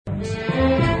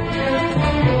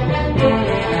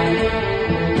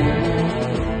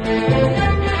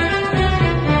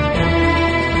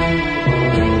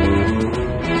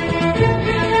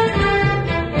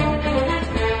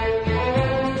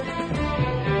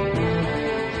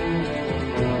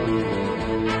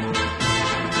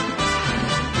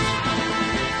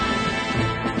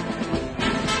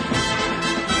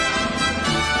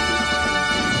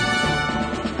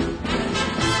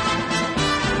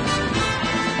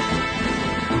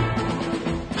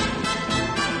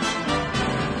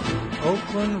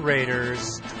Oakland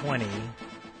Raiders 20,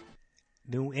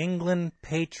 New England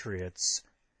Patriots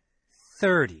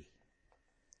 30.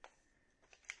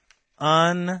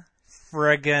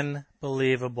 Unfriggin'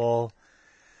 believable.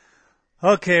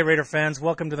 Okay, Raider fans,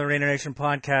 welcome to the Raider Nation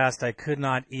podcast. I could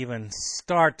not even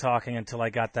start talking until I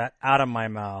got that out of my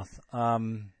mouth.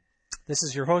 This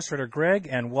is your host, Raider Greg,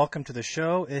 and welcome to the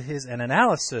show. It is an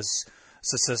analysis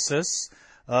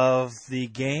of the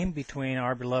game between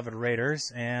our beloved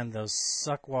Raiders and those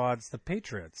suckwads, the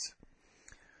Patriots.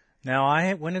 Now,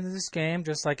 I went into this game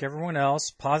just like everyone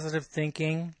else, positive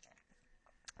thinking,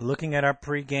 looking at our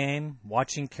pregame,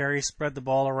 watching Kerry spread the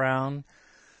ball around,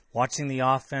 watching the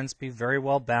offense be very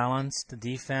well balanced, the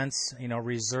defense,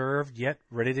 reserved yet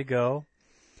ready to go.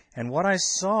 And what I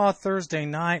saw Thursday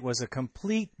night was a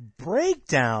complete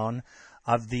breakdown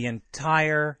of the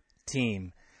entire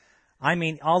team. I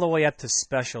mean, all the way up to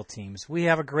special teams. We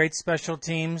have a great special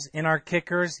teams in our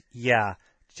kickers. Yeah.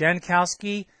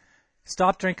 Jankowski,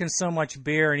 stop drinking so much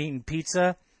beer and eating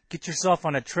pizza. Get yourself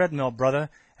on a treadmill, brother,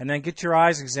 and then get your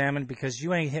eyes examined because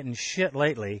you ain't hitting shit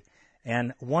lately.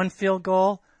 And one field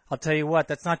goal, I'll tell you what,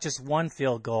 that's not just one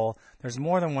field goal. There's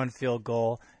more than one field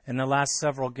goal in the last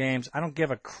several games. I don't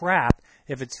give a crap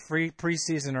if it's free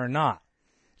preseason or not.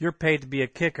 You're paid to be a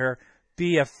kicker.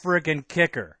 Be a friggin'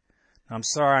 kicker. I'm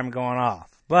sorry I'm going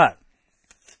off, but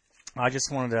I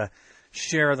just wanted to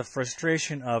share the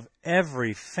frustration of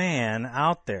every fan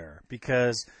out there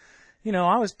because,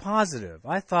 I was positive.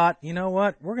 I thought, you know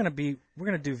what, we're going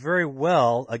to do very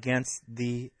well against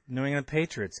the New England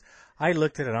Patriots. I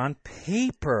looked at it on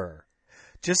paper,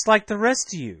 just like the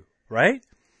rest of you, right?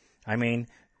 I mean,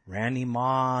 Randy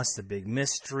Moss, the big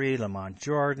mystery, Lamont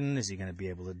Jordan, is he going to be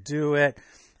able to do it?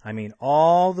 I mean,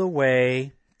 all the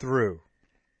way through.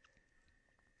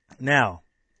 Now,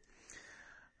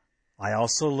 I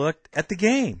also looked at the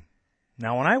game.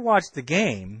 Now, when I watched the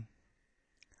game,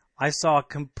 I saw a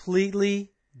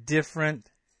completely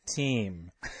different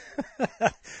team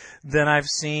than I've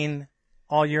seen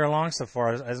all year long so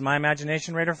far. As my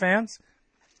imagination, Raider fans?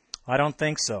 I don't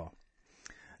think so.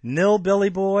 Nil Billy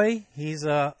Boy, he's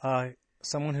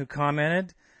someone who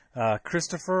commented.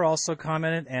 Christopher also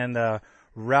commented, and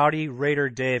Rowdy Raider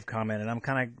Dave commented. I'm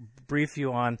kind of brief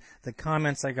you on the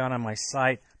comments I got on my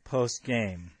site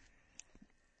post-game.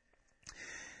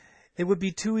 It would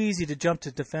be too easy to jump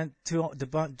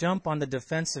jump on the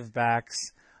defensive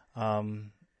backs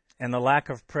and the lack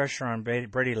of pressure on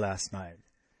Brady last night.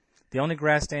 The only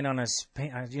grass stain on his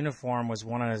uniform was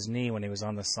one on his knee when he was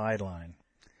on the sideline.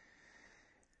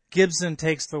 Gibson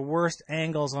takes the worst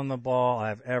angles on the ball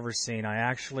I've ever seen. I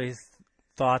actually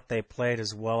thought they played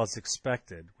as well as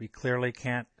expected. We clearly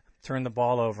can't turn the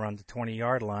ball over on the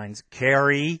 20-yard lines,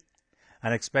 carry,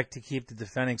 and expect to keep the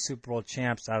defending Super Bowl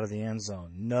champs out of the end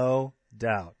zone. No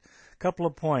doubt. A couple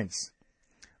of points.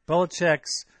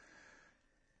 Belichick's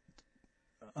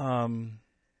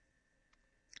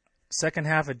second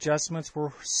half adjustments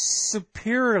were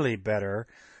superiorly better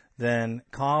than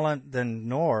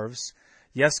Norv's.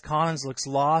 Yes, Collins looks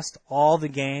lost all the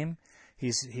game.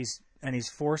 He's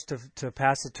forced to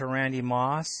pass it to Randy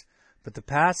Moss, but the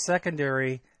pass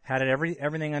secondary had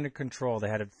everything under control. They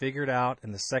had it figured out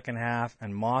in the second half,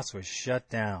 and Moss was shut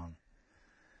down.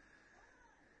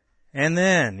 And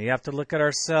then you have to look at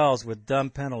ourselves with dumb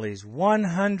penalties.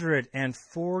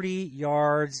 140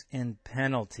 yards in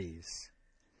penalties.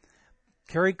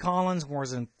 Kerry Collins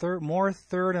was in more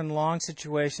third and long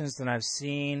situations than I've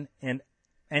seen in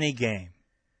any game.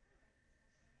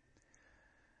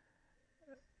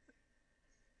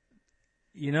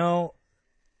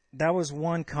 That was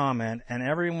one comment, and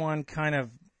everyone kind of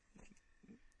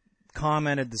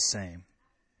commented the same.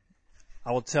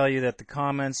 I will tell you that the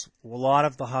comments, a lot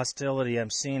of the hostility I'm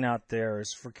seeing out there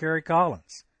is for Kerry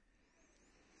Collins.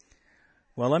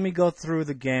 Well, let me go through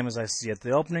the game as I see it.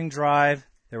 The opening drive,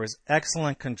 there was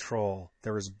excellent control.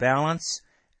 There was balance.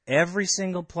 Every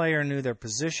single player knew their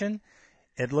position.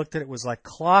 It was like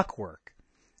clockwork.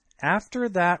 After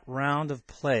that round of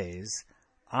plays,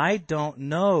 I don't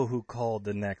know who called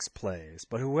the next plays,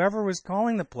 but whoever was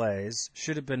calling the plays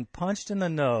should have been punched in the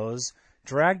nose,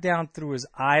 dragged down through his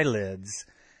eyelids,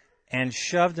 and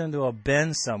shoved into a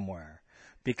bin somewhere.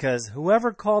 Because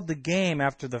whoever called the game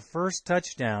after the first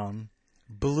touchdown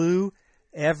blew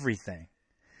everything.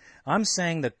 I'm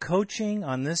saying the coaching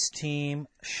on this team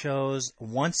shows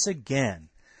once again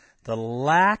the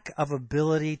lack of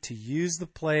ability to use the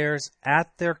players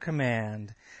at their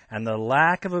command and the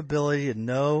lack of ability to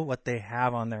know what they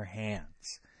have on their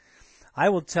hands. I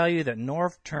will tell you that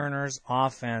Norv Turner's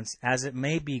offense, as it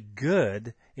may be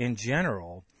good in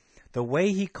general, the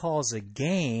way he calls a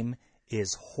game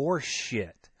is horse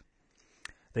shit.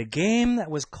 The game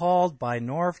that was called by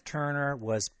Norv Turner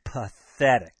was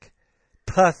pathetic.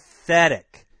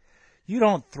 Pathetic. You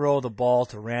don't throw the ball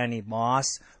to Randy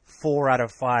Moss 4 out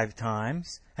of 5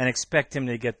 times and expect him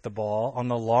to get the ball. On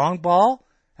the long ball,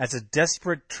 as a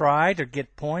desperate try to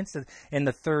get points in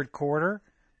the third quarter,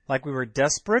 like we were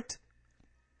desperate.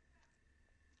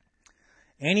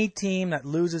 Any team that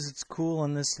loses its cool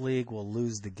in this league will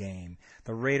lose the game.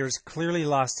 The Raiders clearly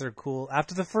lost their cool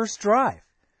after the first drive.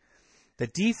 The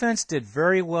defense did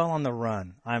very well on the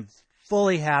run. I'm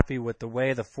fully happy with the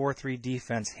way the 4-3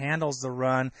 defense handles the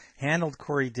run, handled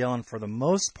Corey Dillon for the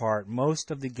most part,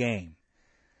 most of the game.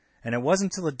 And it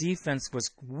wasn't until the defense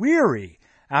was weary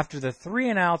after the 3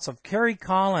 and outs of Kerry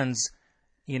Collins,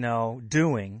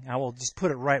 doing, I will just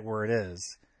put it right where it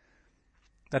is,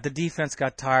 that the defense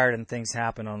got tired and things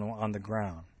happened on the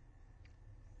ground.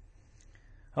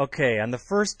 Okay, on the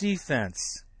first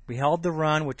defense, we held the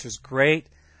run, which was great,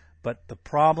 but the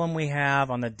problem we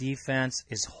have on the defense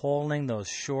is holding those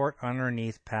short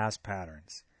underneath pass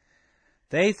patterns.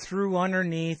 They threw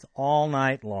underneath all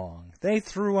night long. They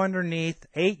threw underneath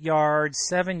 8 yards,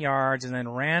 7 yards, and then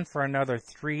ran for another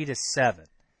 3 to 7.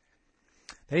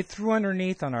 They threw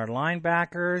underneath on our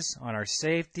linebackers, on our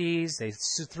safeties. They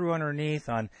threw underneath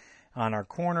on our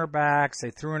cornerbacks.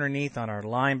 They threw underneath on our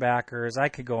linebackers. I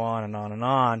could go on and on and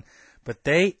on. But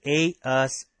they ate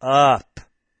us up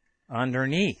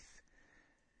underneath.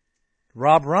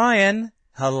 Rob Ryan,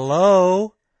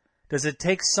 hello. Does it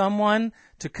take someone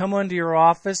to come into your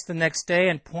office the next day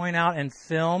and point out and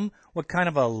film what kind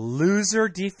of a loser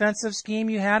defensive scheme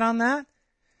you had on that?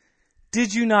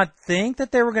 Did you not think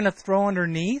that they were going to throw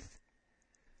underneath?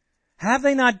 Have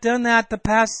they not done that the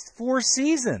past 4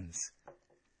 seasons?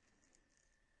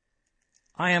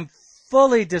 I am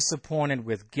fully disappointed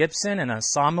with Gibson and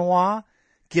Asamoah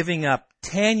giving up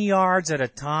 10 yards at a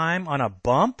time on a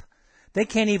bump. They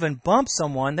can't even bump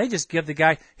someone. They just give the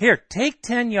guy, here, take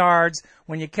 10 yards.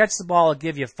 When you catch the ball, I'll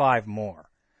give you 5 more.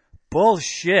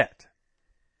 Bullshit.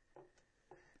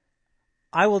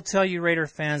 I will tell you, Raider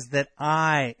fans, that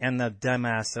I am the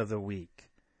dumbass of the week.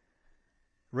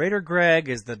 Raider Greg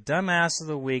is the dumbass of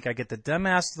the week. I get the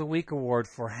dumbass of the week award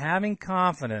for having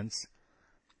confidence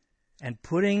and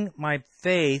putting my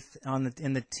faith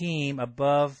in the team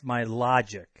above my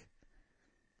logic.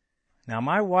 Now,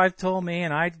 my wife told me,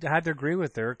 and I had to agree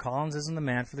with her, Collins isn't the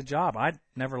man for the job. I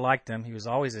never liked him. He was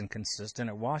always inconsistent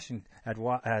at Washington,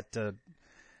 at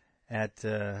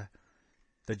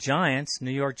the Giants,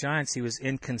 New York Giants. He was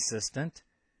inconsistent.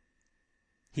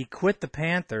 He quit the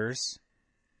Panthers.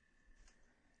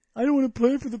 I don't want to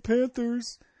play for the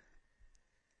Panthers.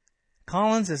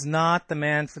 Collins is not the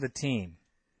man for the team.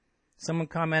 Someone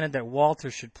commented that Walter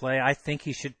should play. I think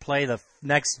he should play the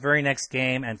very next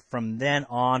game and from then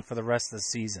on for the rest of the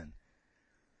season.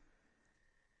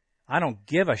 I don't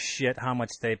give a shit how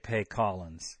much they pay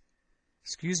Collins.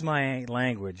 Excuse my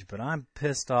language, but I'm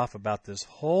pissed off about this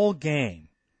whole game.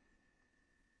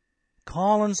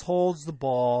 Collins holds the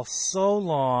ball so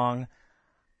long,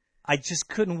 I just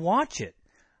couldn't watch it.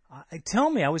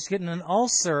 Tell me, I was getting an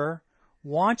ulcer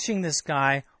watching this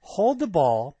guy hold the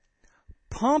ball,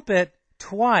 pump it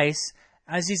twice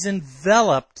as he's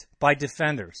enveloped by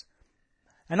defenders.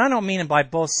 And I don't mean it by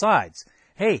both sides.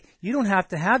 Hey, you don't have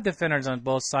to have defenders on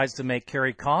both sides to make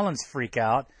Kerry Collins freak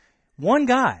out. One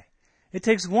guy. It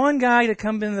takes one guy to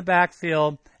come in the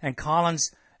backfield, and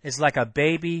Collins is like a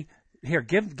baby. Here,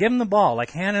 give him the ball.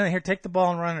 Like, hand it here, take the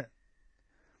ball and run it.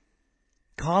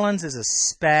 Collins is a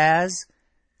spaz.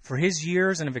 For his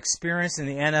years and of experience in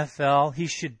the NFL, he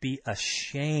should be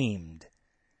ashamed.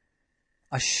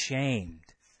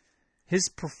 Ashamed. His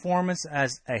performance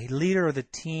as a leader of the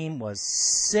team was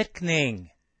sickening.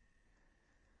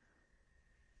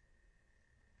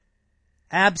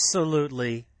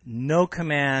 Absolutely no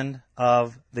command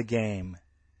of the game.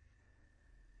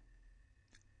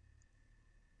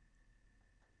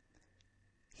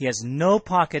 He has no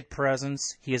pocket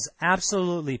presence. He is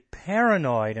absolutely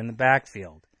paranoid in the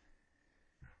backfield.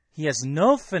 He has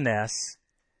no finesse,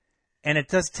 and it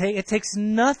takes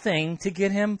nothing to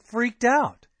get him freaked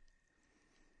out.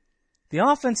 The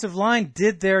offensive line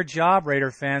did their job,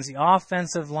 Raider fans. The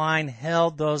offensive line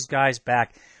held those guys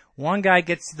back. One guy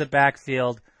gets to the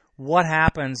backfield. What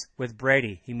happens with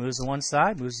Brady? He moves to one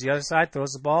side, moves to the other side,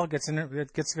 throws the ball, gets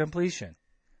a completion.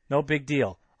 No big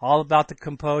deal. All about the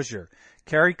composure.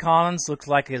 Kerry Collins looks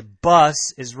like a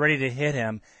bus is ready to hit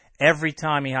him every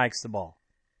time he hikes the ball.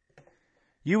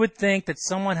 You would think that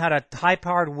someone had a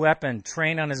high-powered weapon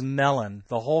trained on his melon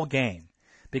the whole game,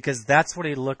 because that's what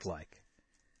he looked like.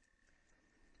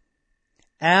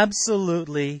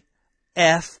 Absolutely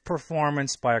F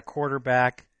performance by a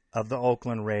quarterback of the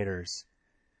Oakland Raiders.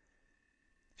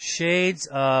 Shades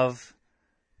of,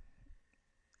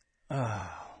 I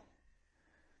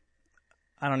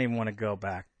don't even want to go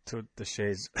back to the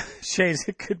shades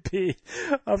it could be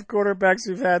of quarterbacks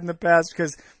we've had in the past,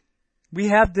 because we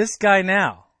have this guy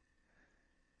now.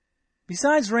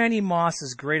 Besides Randy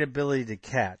Moss's great ability to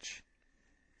catch,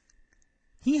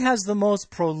 he has the most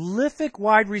prolific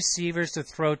wide receivers to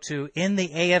throw to in the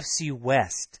AFC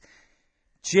West.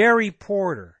 Jerry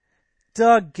Porter,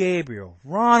 Doug Gabriel,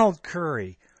 Ronald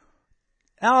Curry,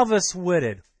 Alvis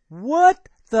Whitted. What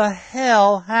the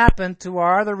hell happened to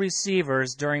our other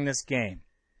receivers during this game?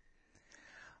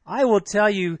 I will tell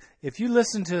you, if you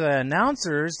listen to the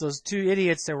announcers, those two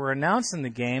idiots that were announcing the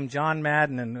game, John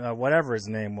Madden and whatever his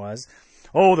name was,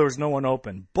 there was no one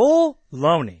open.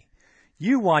 Bull-loney.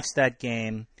 You watched that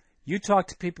game, you talked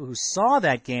to people who saw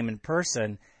that game in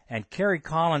person, and Kerry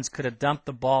Collins could have dumped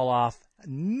the ball off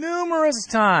numerous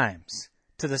times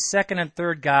to the second and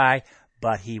third guy,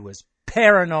 but he was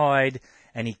paranoid,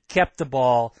 and he kept the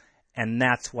ball, and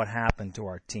that's what happened to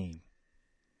our team.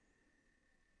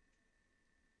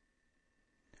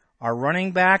 Our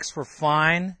running backs were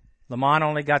fine. Lamont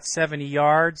only got 70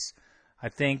 yards. I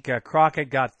think Crockett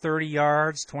got 30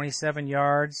 yards, 27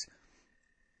 yards.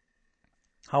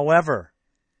 However,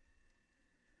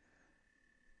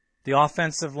 the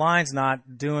offensive line's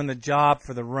not doing the job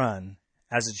for the run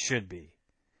as it should be.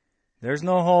 There's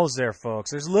no holes there,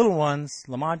 folks. There's little ones.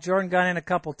 Lamont Jordan got in a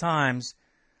couple times,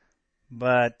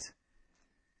 but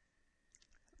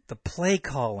the play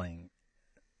calling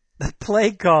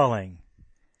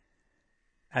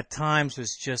at times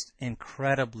was just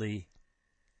incredibly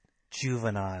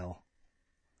juvenile.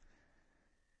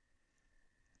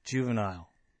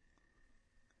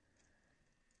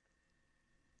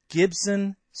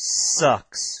 Gibson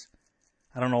sucks.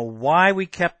 I don't know why we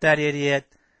kept that idiot.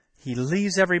 He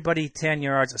leaves everybody 10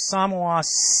 yards. Asamoah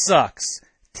sucks.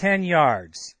 10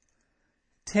 yards.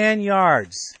 10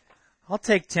 yards. I'll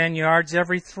take 10 yards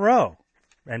every throw.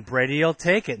 And Brady will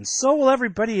take it. And so will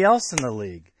everybody else in the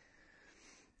league.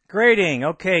 Grading.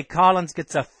 Okay, Collins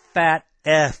gets a fat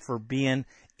F for being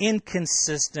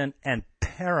inconsistent and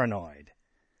paranoid.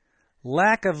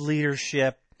 Lack of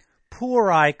leadership.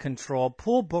 Poor eye control,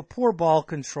 poor ball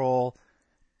control,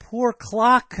 poor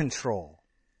clock control.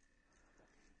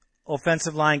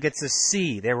 Offensive line gets a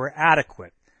C. They were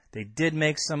adequate. They did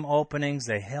make some openings.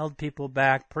 They held people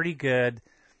back pretty good,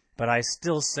 but I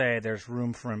still say there's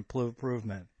room for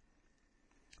improvement.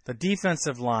 The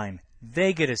defensive line,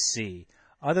 they get a C.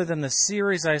 Other than the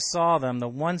series I saw them, the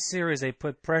one series they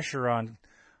put pressure on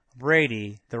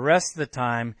Brady, the rest of the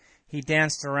time, he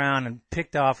danced around and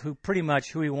picked off who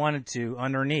he wanted to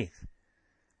underneath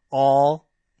all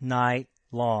night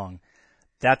long.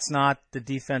 That's not the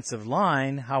defensive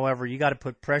line. However, you got to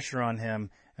put pressure on him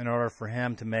in order for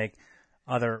him to make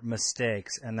other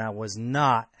mistakes, and that was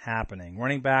not happening.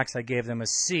 Running backs, I gave them a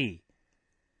C.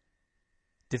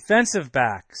 Defensive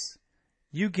backs,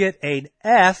 you get an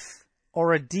F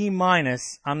or a D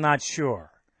minus, I'm not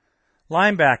sure.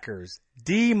 Linebackers,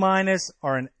 D minus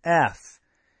or an F.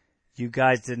 You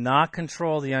guys did not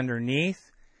control the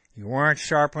underneath. You weren't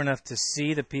sharp enough to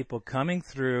see the people coming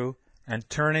through and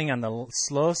turning on the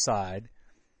slow side.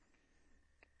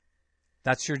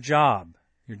 That's your job.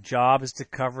 Your job is to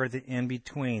cover the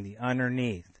in-between, the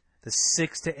underneath, the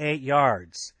 6 to 8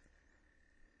 yards.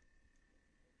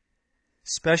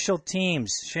 Special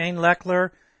teams. Shane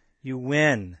Lechler, you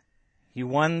win. You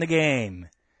won the game.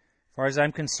 As far as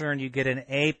I'm concerned, you get an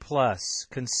A+.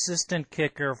 Consistent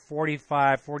kicker,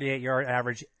 45, 48-yard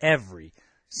average every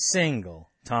single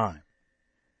time.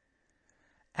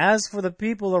 As for the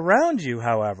people around you,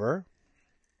 however,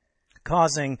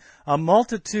 causing a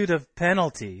multitude of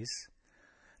penalties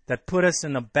that put us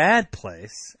in a bad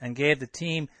place and gave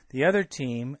the other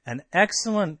team an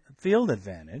excellent field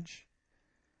advantage,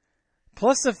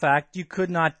 plus the fact you could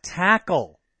not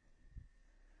tackle.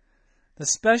 The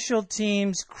special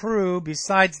teams crew,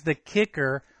 besides the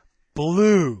kicker,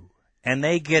 blew, and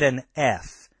they get an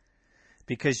F,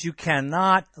 because you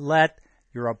cannot let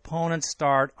your opponent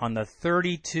start on the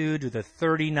 32 to the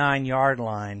 39-yard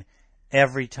line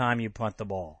every time you punt the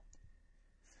ball.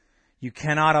 You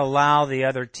cannot allow the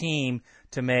other team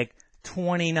to make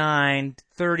 29,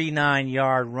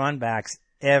 39-yard runbacks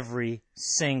every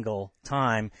single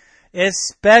time,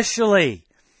 especially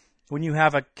when you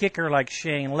have a kicker like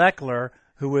Shane Lechler,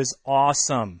 who is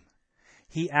awesome.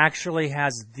 He actually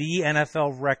has the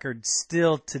NFL record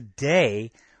still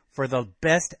today for the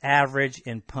best average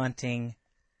in punting,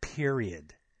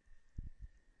 period.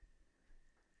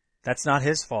 That's not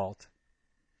his fault.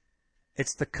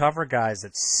 It's the cover guys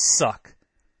that suck.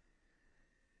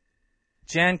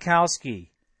 Jankowski,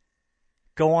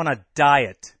 go on a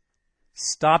diet.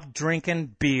 Stop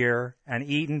drinking beer and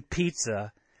eating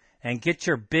pizza and get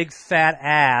your big fat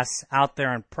ass out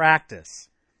there and practice.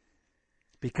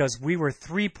 Because we were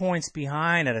 3 points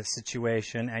behind at a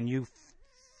situation and you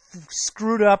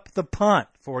screwed up the punt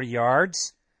 40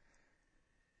 yards.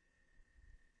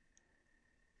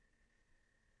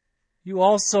 You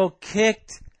also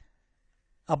kicked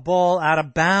a ball out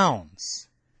of bounds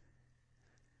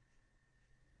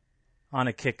on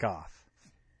a kickoff.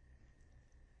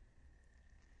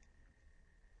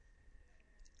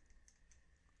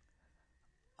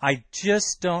 I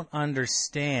just don't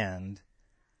understand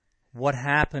what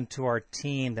happened to our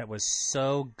team that was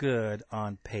so good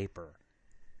on paper.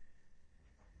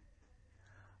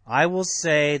 I will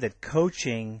say that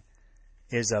coaching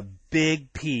is a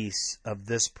big piece of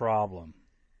this problem.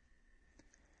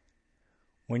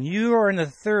 When you are in the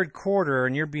third quarter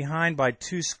and you're behind by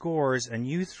 2 scores and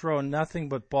you throw nothing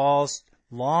but balls,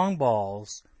 long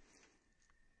balls,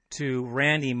 to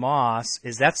Randy Moss,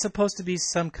 is that supposed to be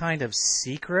some kind of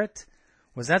secret?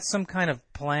 Was that some kind of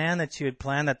plan that you had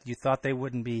planned that you thought they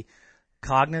wouldn't be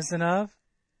cognizant of?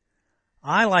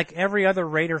 I, like every other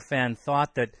Raider fan,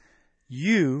 thought that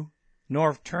you,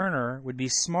 Norv Turner, would be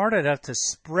smart enough to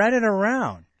spread it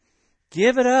around.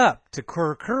 Give it up to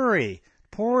Curry,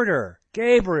 Porter,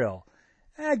 Gabriel.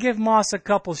 Give Moss a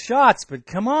couple shots, but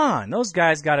come on. Those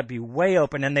guys got to be way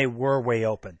open, and they were way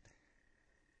open.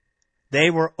 They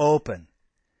were open.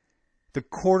 The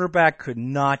quarterback could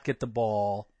not get the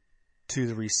ball to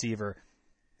the receiver.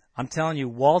 I'm telling you,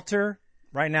 Walter,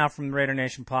 right now from the Raider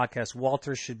Nation podcast,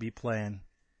 Walter should be playing.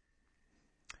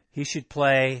 He should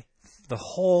play the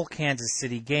whole Kansas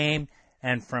City game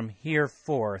and from here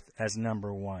forth as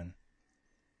number 1.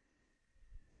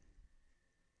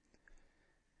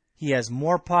 He has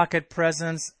more pocket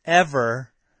presence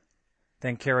ever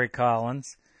than Kerry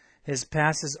Collins. His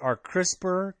passes are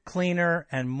crisper, cleaner,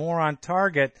 and more on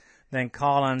target than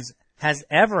Collins has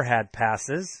ever had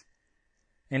passes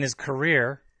in his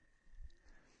career.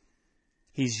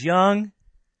 He's young.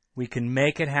 We can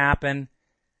make it happen.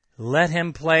 Let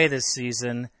him play this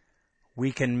season.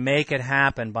 We can make it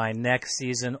happen by next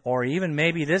season or even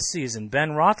maybe this season. Ben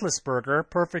Roethlisberger,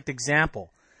 perfect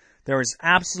example. There is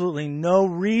absolutely no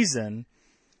reason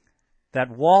that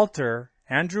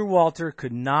Andrew Walter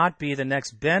could not be the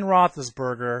next Ben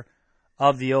Roethlisberger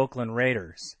of the Oakland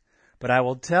Raiders. But I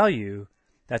will tell you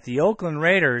that the Oakland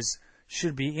Raiders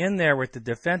should be in there with the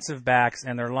defensive backs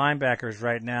and their linebackers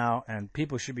right now, and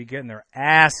people should be getting their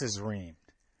asses reamed.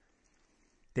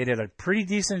 They did a pretty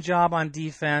decent job on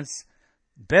defense,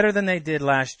 better than they did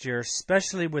last year,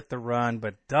 especially with the run,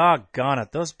 but doggone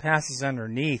it, those passes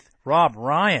underneath. Rob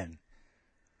Ryan,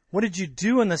 what did you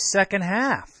do in the second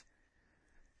half?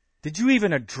 Did you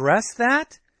even address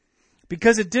that?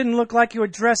 Because it didn't look like you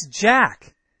addressed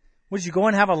Jack. Would you go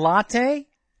and have a latte?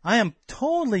 I am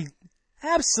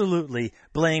absolutely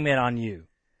blame it on you.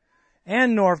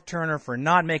 And Norv Turner for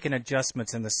not making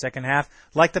adjustments in the second half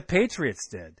like the Patriots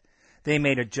did. They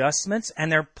made adjustments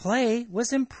and their play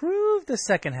was improved the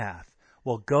second half.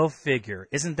 Well, go figure.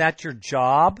 Isn't that your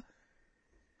job?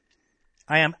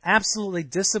 I am absolutely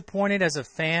disappointed as a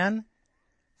fan,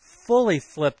 fully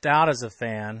flipped out as a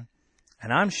fan,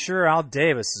 and I'm sure Al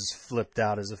Davis is flipped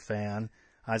out as a fan,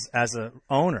 as an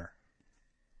owner.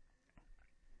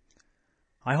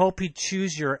 I hope he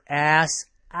chews your ass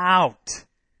out.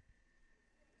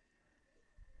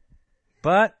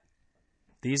 But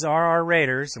these are our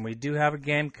Raiders, and we do have a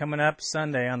game coming up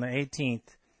Sunday on the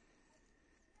 18th.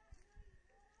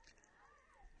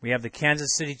 We have the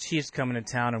Kansas City Chiefs coming to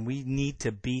town, and we need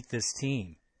to beat this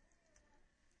team.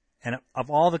 And of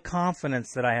all the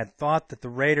confidence that I had thought that the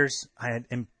Raiders, I had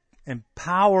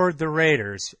empowered the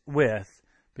Raiders with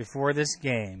before this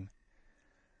game,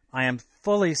 I am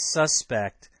fully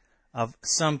suspect of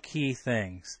some key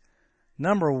things.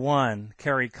 Number 1,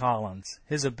 Kerry Collins,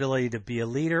 his ability to be a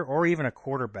leader or even a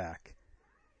quarterback.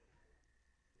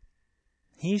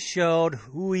 He showed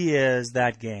who he is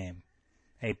that game.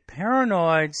 A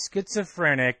paranoid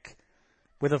schizophrenic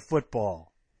with a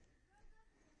football.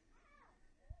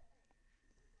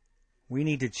 We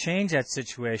need to change that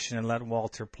situation and let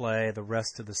Walter play the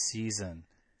rest of the season.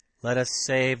 Let us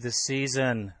save the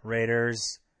season,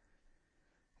 Raiders.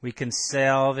 We can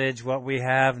salvage what we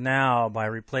have now by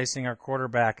replacing our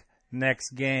quarterback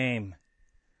next game.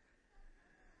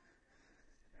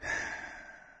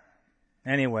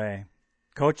 Anyway,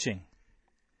 coaching.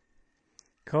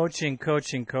 Coaching.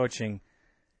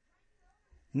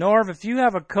 Norv, if you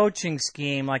have a coaching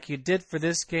scheme like you did for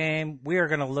this game, we are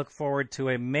going to look forward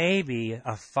to maybe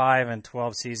a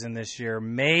 5-12 season this year.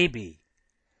 Maybe.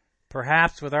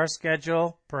 Perhaps with our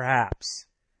schedule, perhaps.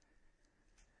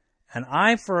 And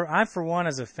I for one,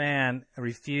 as a fan,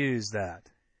 refuse that.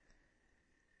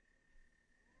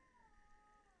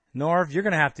 Norv, you're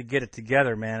going to have to get it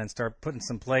together, man, and start putting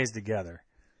some plays together.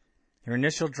 Your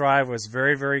initial drive was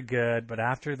very, very good, but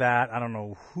after that, I don't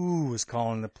know who was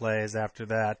calling the plays after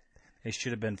that. They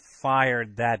should have been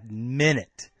fired that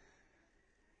minute.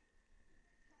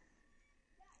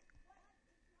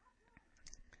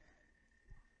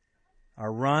 Our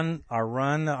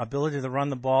ability to run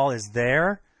the ball is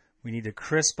there. We need to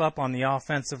crisp up on the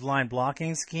offensive line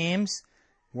blocking schemes,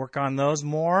 work on those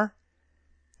more.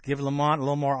 Give Lamont a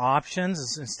little more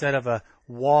options instead of a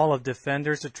wall of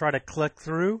defenders to try to click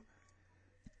through.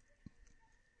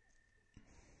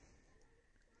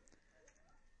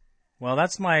 Well,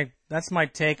 that's my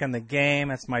take on the game.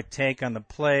 That's my take on the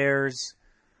players.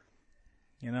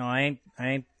 You know, I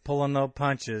ain't pulling no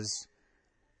punches.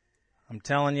 I'm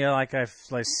telling you like I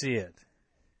see it.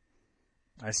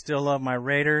 I still love my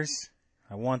Raiders.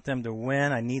 I want them to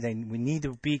win. We need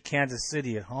to beat Kansas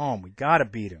City at home. We got to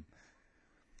beat them.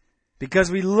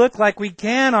 Because we look like we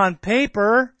can on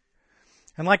paper.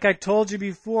 And like I told you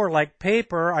before, like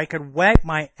paper, I could wipe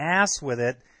my ass with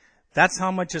it. That's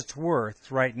how much it's worth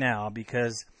right now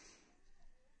because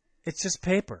it's just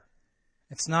paper.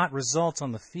 It's not results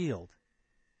on the field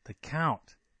that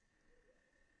count.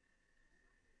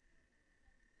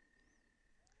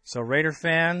 So Raider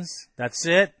fans, that's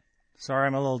it. Sorry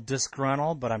I'm a little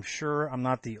disgruntled, but I'm sure I'm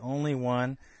not the only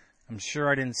one. I'm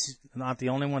sure not the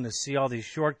only one to see all these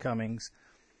shortcomings,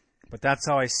 but that's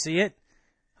how I see it.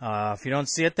 If you don't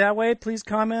see it that way, please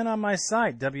comment on my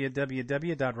site,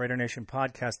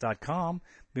 www.RaiderNationPodcast.com.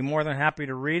 Be more than happy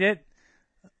to read it,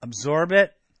 absorb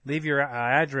it, leave your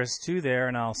address too there,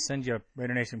 and I'll send you a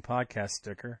Raider Nation podcast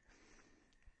sticker.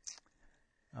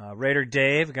 Raider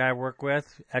Dave, a guy I work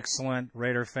with, excellent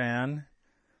Raider fan,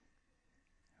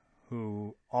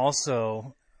 who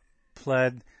also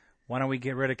pled, why don't we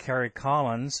get rid of Kerry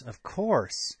Collins? Of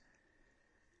course.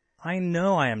 I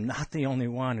know I am not the only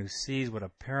one who sees what a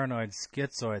paranoid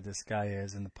schizoid this guy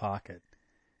is in the pocket.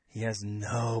 He has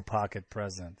no pocket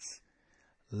presence.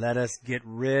 Let us get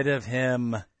rid of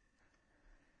him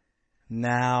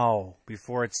now,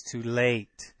 before it's too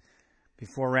late.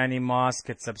 Before Randy Moss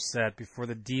gets upset, before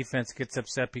the defense gets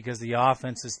upset because the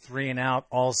offense is 3 and out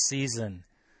all season.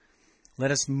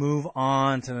 Let us move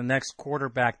on to the next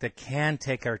quarterback that can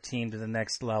take our team to the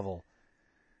next level.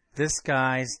 This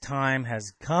guy's time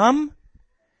has come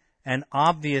and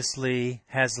obviously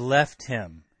has left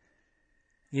him.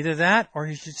 Either that or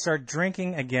he should start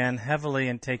drinking again heavily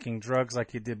and taking drugs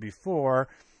like he did before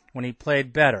when he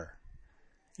played better.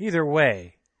 Either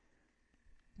way,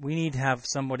 we need to have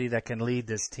somebody that can lead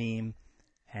this team,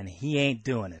 and he ain't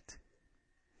doing it.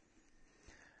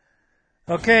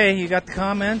 Okay, you got the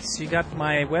comments, you got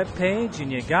my webpage,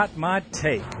 and you got my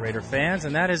take, Raider fans,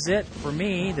 and that is it for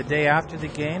me the day after the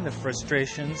game, the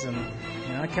frustrations, and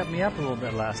it kept me up a little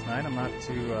bit last night. I'm not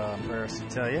too embarrassed to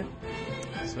tell you.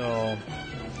 So,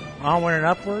 onward and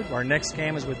upward. Our next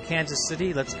game is with Kansas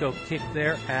City. Let's go kick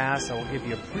their ass. I will give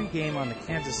you a pregame on the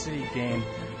Kansas City game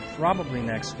probably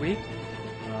next week.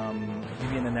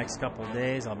 Maybe in the next couple of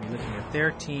days, I'll be looking at their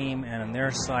team and on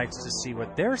their sites to see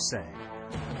what they're saying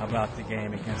about the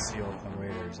game against the Oakland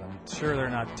Raiders. I'm sure they're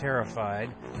not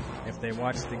terrified. If they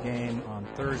watch the game on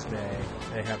Thursday,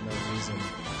 they have no reason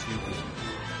to be.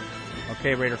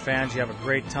 Okay, Raider fans, you have a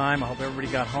great time. I hope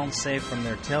everybody got home safe from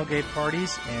their tailgate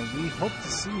parties, and we hope to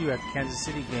see you at the Kansas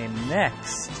City game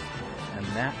next, and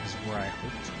that is where I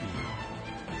hope to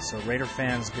be. So, Raider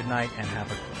fans, good night and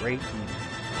have a great evening.